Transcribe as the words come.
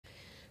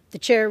The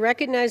chair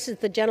recognizes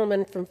the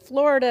gentleman from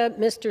Florida,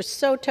 Mr.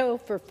 Soto,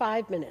 for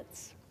 5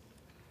 minutes.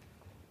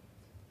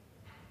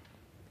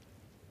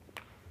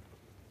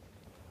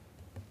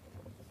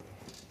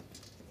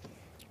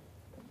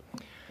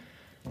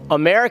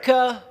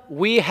 America,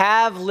 we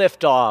have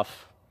liftoff.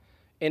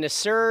 In a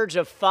surge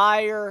of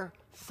fire,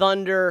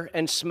 thunder,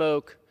 and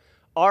smoke,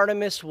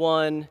 Artemis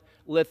 1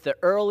 lit the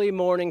early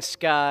morning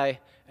sky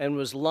and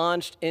was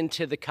launched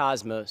into the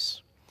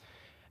cosmos.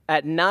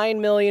 At 9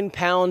 million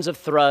pounds of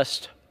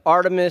thrust,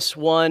 Artemis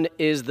 1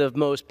 is the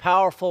most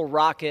powerful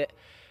rocket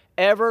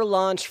ever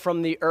launched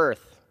from the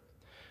Earth.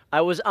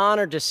 I was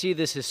honored to see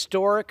this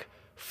historic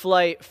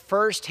flight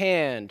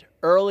firsthand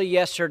early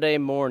yesterday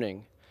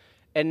morning.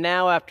 And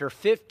now, after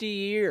 50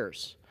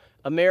 years,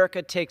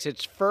 America takes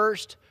its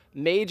first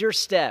major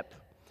step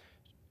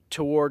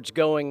towards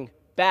going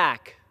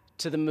back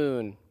to the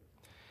moon.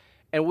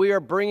 And we are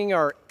bringing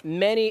our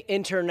many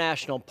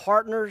international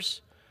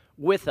partners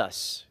with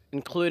us,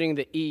 including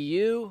the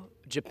EU,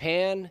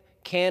 Japan,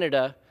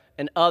 Canada,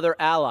 and other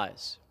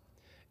allies.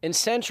 In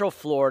Central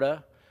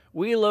Florida,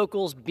 we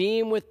locals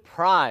beam with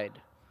pride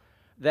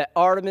that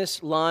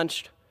Artemis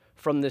launched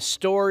from the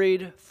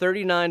storied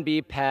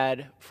 39B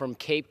pad from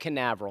Cape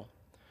Canaveral.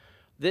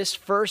 This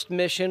first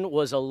mission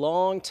was a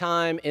long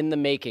time in the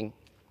making.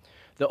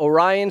 The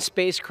Orion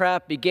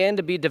spacecraft began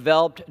to be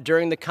developed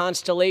during the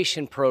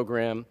Constellation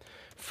program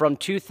from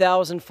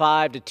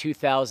 2005 to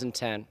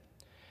 2010.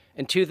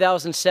 In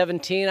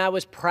 2017, I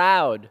was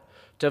proud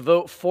to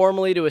vote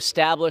formally to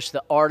establish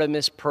the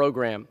Artemis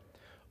program.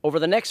 Over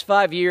the next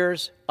 5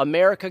 years,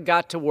 America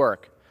got to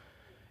work,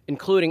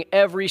 including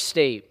every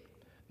state.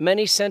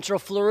 Many Central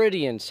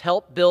Floridians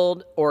helped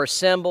build or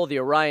assemble the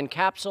Orion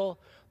capsule,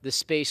 the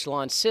Space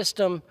Launch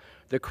System,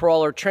 the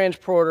crawler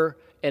transporter,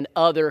 and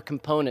other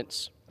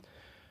components.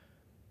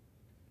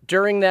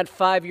 During that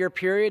 5-year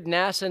period,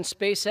 NASA and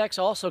SpaceX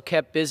also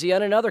kept busy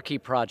on another key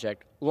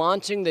project,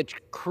 launching the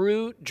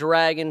Crew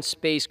Dragon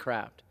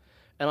spacecraft.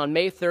 And on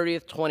May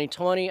 30th,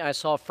 2020, I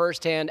saw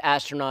firsthand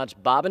astronauts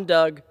Bob and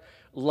Doug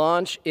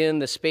launch in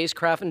the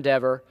spacecraft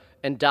Endeavour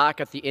and dock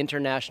at the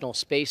International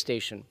Space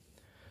Station.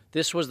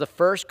 This was the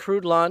first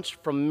crewed launch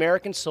from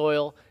American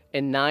soil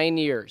in 9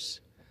 years.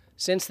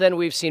 Since then,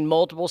 we've seen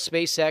multiple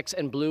SpaceX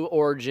and Blue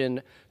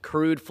Origin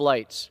crewed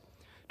flights.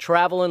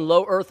 Travel in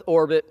low Earth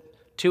orbit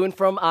to and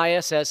from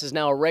ISS is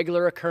now a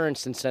regular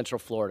occurrence in Central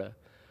Florida.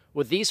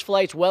 With these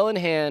flights well in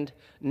hand,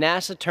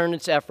 NASA turned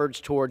its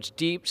efforts towards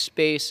deep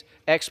space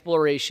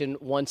exploration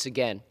once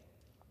again.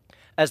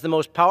 As the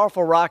most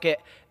powerful rocket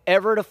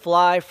ever to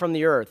fly from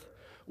the Earth,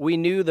 we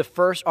knew the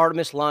first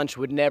Artemis launch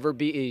would never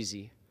be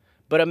easy.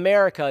 But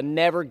America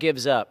never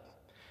gives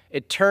up.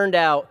 It turned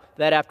out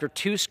that after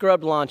 2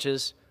 scrubbed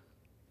launches,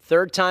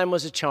 third time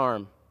was a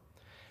charm.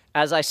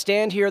 As I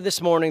stand here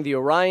this morning, the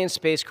Orion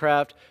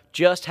spacecraft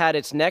just had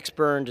its next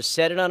burn to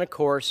set it on a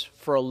course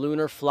for a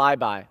lunar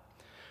flyby.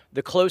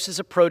 The closest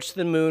approach to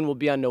the moon will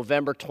be on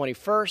November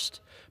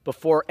 21st,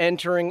 before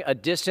entering a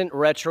distant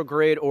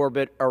retrograde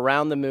orbit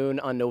around the moon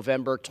on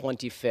November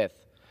 25th.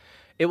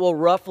 It will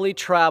roughly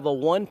travel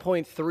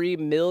 1.3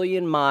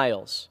 million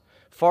miles,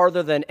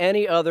 farther than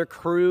any other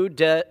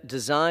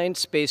crew-designed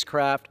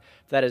spacecraft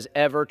that has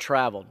ever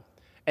traveled.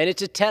 And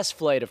it's a test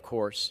flight, of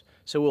course,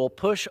 so we'll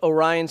push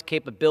Orion's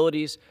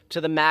capabilities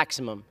to the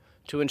maximum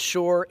to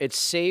ensure it's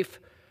safe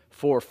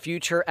for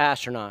future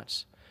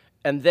astronauts.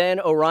 And then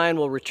Orion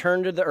will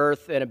return to the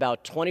Earth in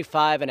about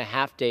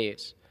 25.5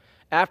 days.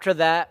 After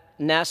that,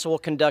 NASA will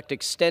conduct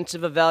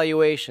extensive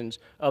evaluations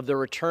of the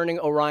returning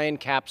Orion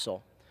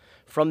capsule.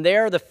 From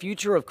there, the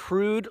future of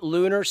crewed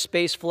lunar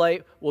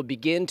spaceflight will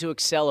begin to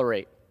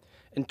accelerate.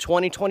 In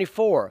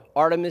 2024,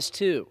 Artemis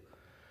 2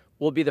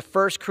 will be the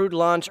first crewed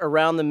launch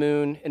around the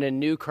moon in a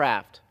new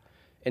craft.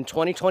 In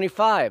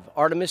 2025,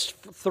 Artemis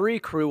 3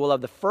 crew will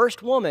have the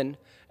first woman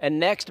and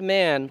next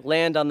man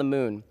land on the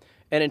moon.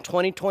 And in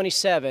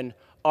 2027,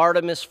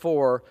 Artemis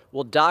 4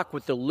 will dock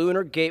with the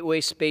Lunar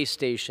Gateway Space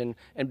Station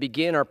and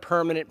begin our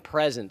permanent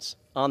presence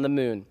on the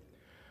moon.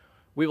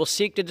 We will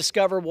seek to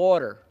discover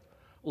water,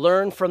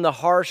 learn from the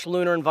harsh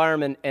lunar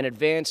environment, and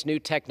advance new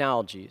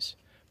technologies.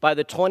 By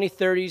the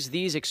 2030s,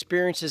 these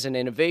experiences and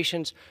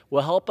innovations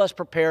will help us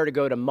prepare to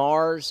go to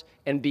Mars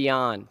and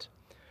beyond.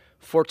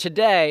 For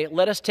today,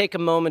 let us take a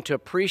moment to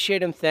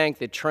appreciate and thank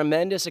the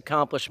tremendous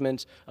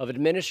accomplishments of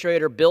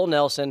Administrator Bill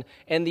Nelson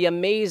and the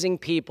amazing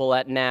people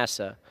at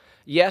NASA.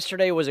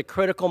 Yesterday was a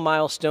critical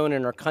milestone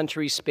in our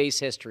country's space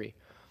history.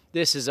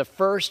 This is a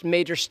first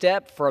major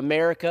step for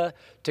America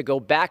to go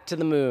back to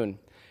the moon,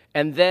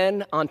 and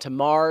then on to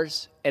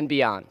Mars and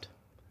beyond.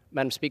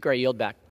 Madam Speaker, I yield back.